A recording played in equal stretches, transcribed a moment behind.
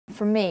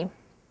for me,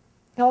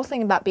 the whole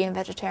thing about being a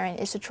vegetarian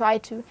is to try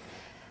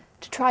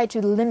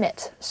to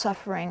limit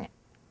suffering.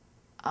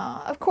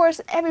 Of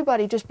course,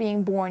 everybody just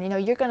being born, you know,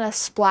 you're going to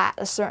splat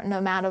a certain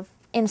amount of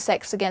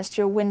insects against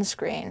your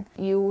windscreen.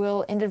 You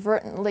will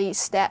inadvertently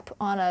step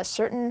on a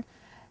certain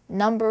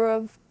number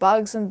of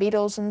bugs and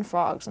beetles and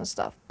frogs and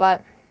stuff.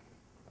 But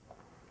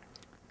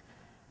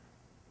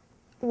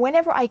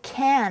whenever I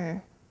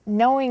can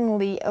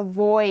knowingly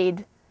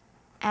avoid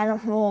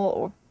animal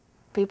or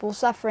people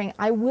suffering,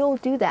 I will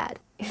do that.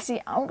 You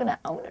see, I'm gonna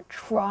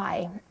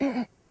try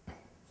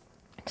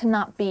to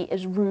not be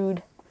as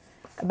rude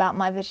about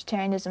my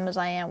vegetarianism as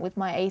I am with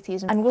my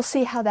atheism, and we'll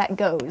see how that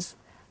goes.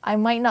 I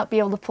might not be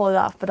able to pull it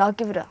off, but I'll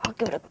give it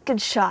a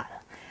good shot.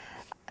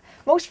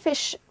 Most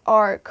fish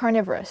are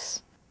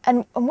carnivorous,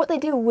 and what they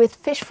do with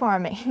fish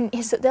farming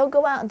is that they'll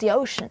go out in the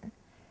ocean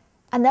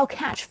and they'll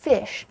catch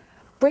fish,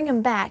 bring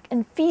them back,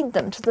 and feed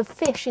them to the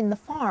fish in the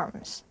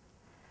farms.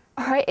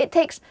 All right, it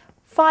takes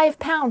 5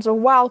 pounds of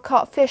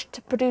wild-caught fish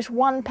to produce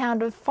 1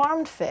 pound of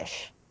farmed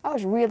fish. I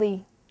was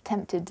really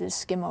tempted to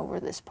skim over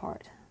this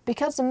part.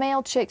 Because the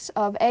male chicks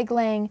of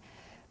egg-laying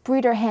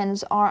breeder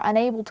hens are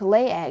unable to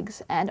lay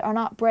eggs and are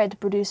not bred to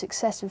produce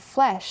excessive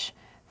flesh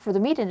for the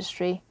meat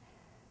industry,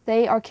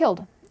 they are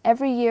killed.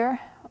 Every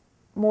year,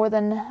 more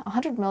than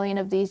 100 million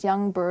of these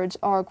young birds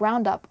are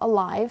ground up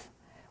alive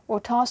or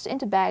tossed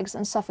into bags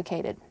and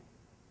suffocated.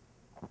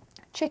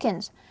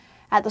 Chickens.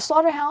 At the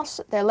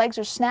slaughterhouse, their legs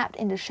are snapped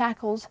into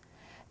shackles,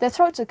 their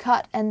throats are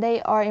cut, and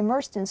they are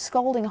immersed in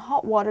scalding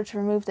hot water to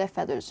remove their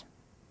feathers.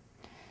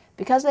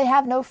 Because they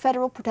have no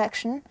federal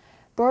protection,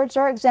 birds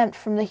are exempt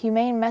from the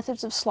Humane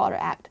Methods of Slaughter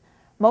Act.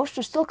 Most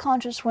are still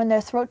conscious when their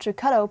throats are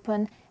cut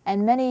open,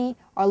 and many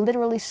are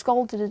literally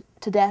scalded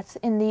to death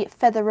in the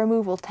feather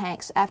removal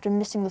tanks after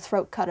missing the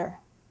throat cutter.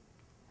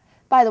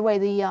 By the way,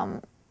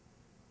 the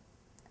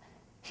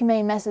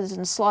Humane Methods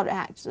and Slaughter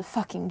Act is a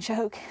fucking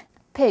joke.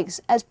 Pigs.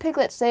 As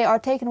piglets, they are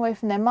taken away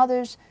from their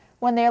mothers.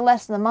 When they are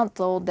less than a month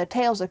old, their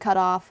tails are cut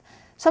off.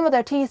 Some of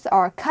their teeth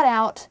are cut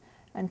out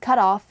and cut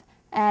off,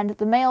 and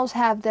the males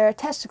have their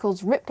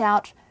testicles ripped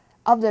out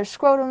of their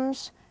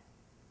scrotums,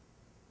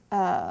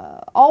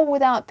 all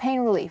without pain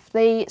relief.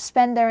 They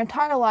spend their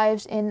entire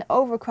lives in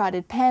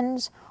overcrowded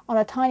pens on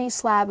a tiny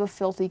slab of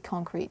filthy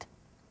concrete.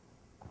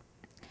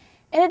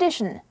 In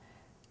addition,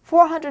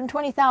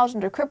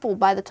 420,000 are crippled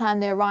by the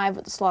time they arrive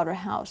at the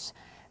slaughterhouse.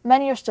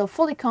 Many are still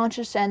fully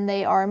conscious, and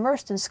they are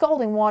immersed in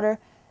scalding water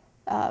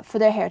for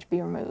their hair to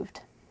be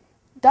removed.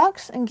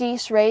 Ducks and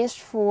geese raised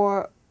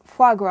for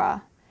foie gras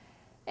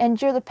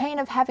endure the pain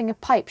of having a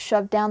pipe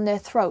shoved down their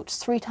throats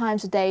 3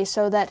 times a day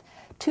so that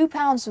 2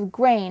 pounds of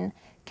grain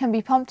can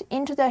be pumped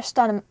into their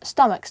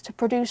stomachs to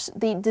produce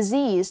the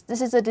disease. This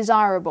is a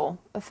desirable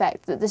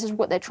effect. This is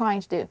what they're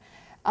trying to do.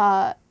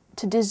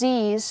 To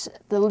disease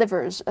the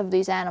livers of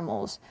these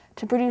animals,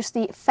 to produce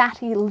the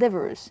fatty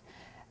livers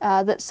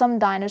that some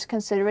diners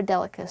consider a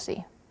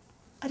delicacy.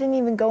 I didn't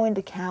even go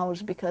into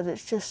cows because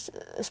it's just,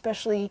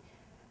 especially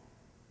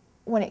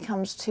when it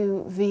comes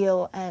to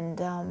veal and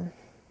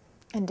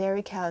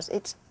dairy cows,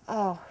 it's,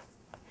 oh,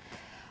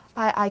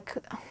 I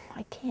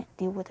can't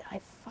deal with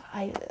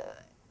it.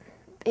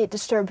 It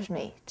disturbs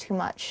me too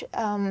much.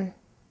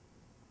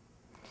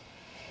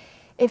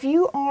 If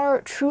you are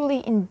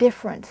truly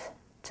indifferent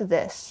to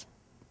this,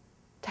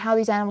 to how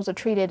these animals are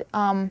treated,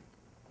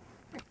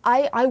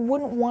 I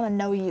wouldn't want to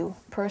know you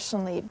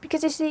personally,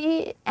 because you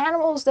see,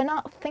 animals, they're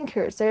not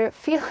thinkers, they're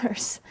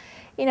feelers.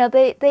 You know,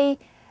 they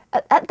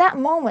at that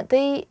moment,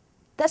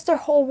 that's their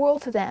whole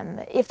world to them.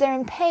 If they're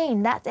in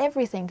pain, that's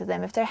everything to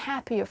them. If they're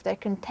happy or if they're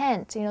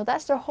content, you know,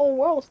 that's their whole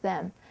world to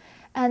them.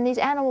 And these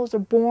animals are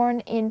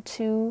born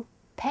into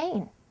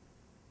pain,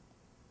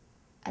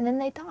 and then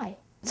they die.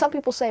 Some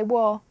people say,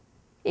 well,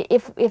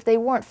 if they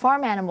weren't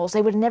farm animals,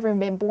 they would have never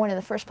been born in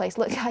the first place.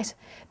 Look, guys,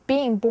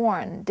 being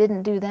born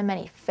didn't do them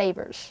any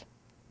favors.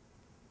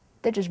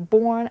 They're just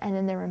born, and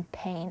then they're in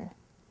pain,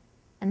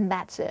 and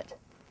that's it.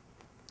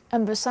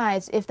 And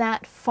besides, if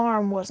that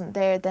farm wasn't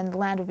there, then the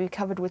land would be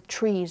covered with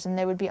trees, and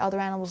there would be other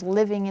animals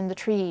living in the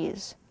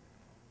trees.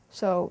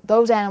 So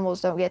those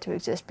animals don't get to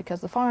exist because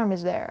the farm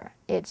is there.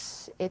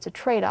 It's a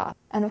trade-off.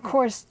 And of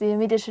course, the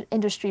meat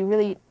industry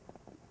really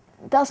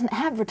doesn't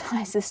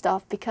advertise this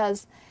stuff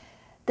because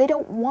they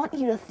don't want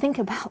you to think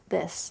about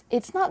this.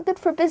 It's not good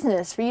for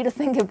business for you to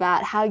think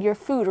about how your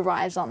food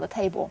arrives on the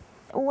table.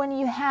 When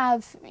you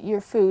have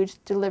your food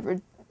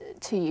delivered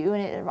to you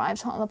and it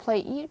arrives on the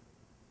plate, you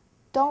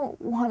don't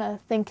want to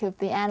think of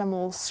the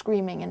animals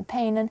screaming in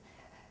pain, and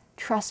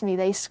trust me,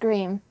 they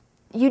scream.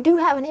 You do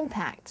have an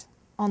impact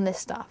on this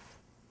stuff.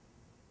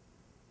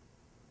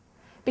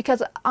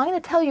 Because I'm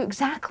going to tell you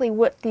exactly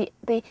what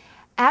the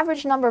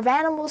average number of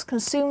animals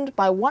consumed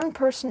by one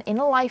person in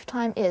a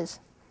lifetime is.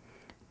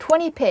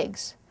 20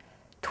 pigs,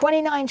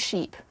 29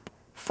 sheep,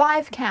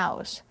 5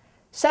 cows,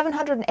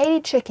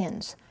 780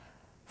 chickens,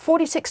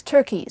 46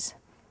 turkeys,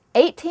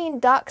 18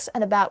 ducks,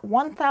 and about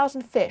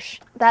 1,000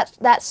 fish.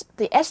 That's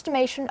the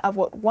estimation of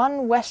what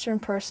one Western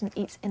person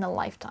eats in a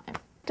lifetime.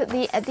 At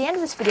the end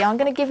of this video, I'm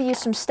going to give you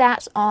some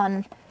stats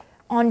on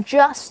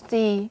just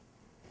the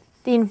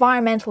the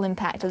environmental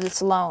impact of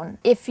this alone.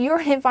 If you're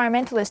an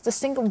environmentalist, the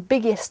single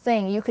biggest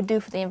thing you could do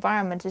for the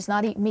environment is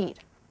not eat meat.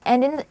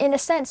 And in a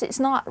sense, it's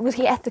not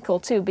really ethical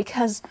too,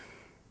 because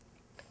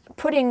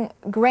putting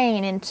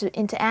grain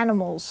into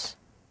animals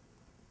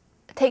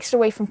takes it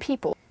away from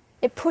people.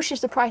 It pushes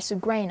the price of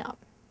grain up.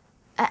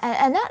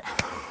 And that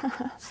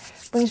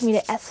brings me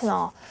to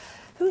ethanol.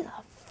 Who the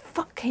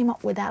fuck came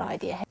up with that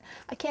idea?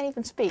 I can't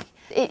even speak.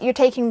 You're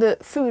taking the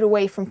food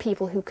away from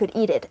people who could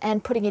eat it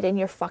and putting it in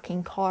your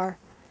fucking car.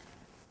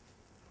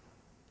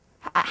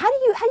 How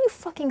do you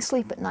fucking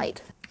sleep at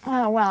night?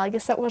 Oh well, I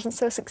guess that wasn't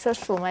so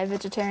successful, my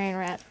vegetarian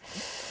rant.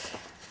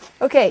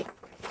 Okay,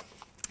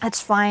 that's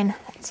fine.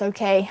 It's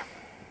okay.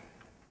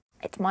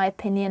 It's my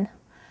opinion.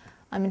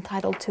 I'm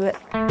entitled to it.